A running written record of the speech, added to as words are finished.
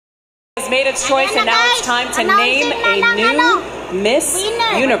made its choice, and now it's time to name a new Miss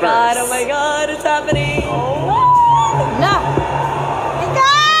Universe. Oh my God, it's happening. No.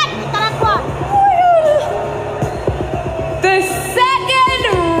 Nicaragua. The second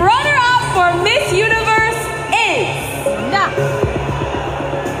runner-up for Miss Universe is... No.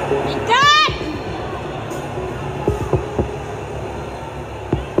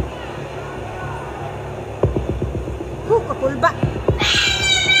 Kapulba.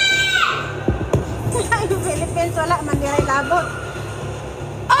 Philippines, wala man diray labot.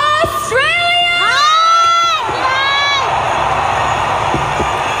 Australia!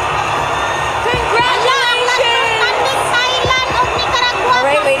 Congratulations! Thailand of Nicaragua. All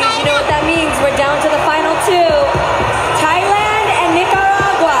right, ladies, you know what that means. We're down to the final two. Thailand and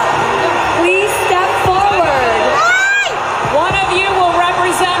Nicaragua. Please step forward. One of you will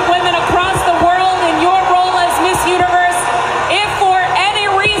represent women across the world in your role as Miss Universe. If for any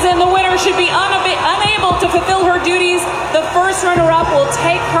reason the winner should be unable to fulfill her duties, the first runner-up will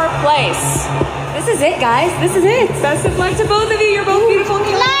take her place. This is it, guys. This is it. Best of luck to both of you. You're both beautiful.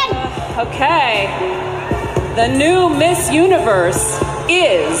 Okay. The new Miss Universe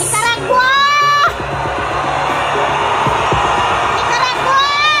is... Nicaragua.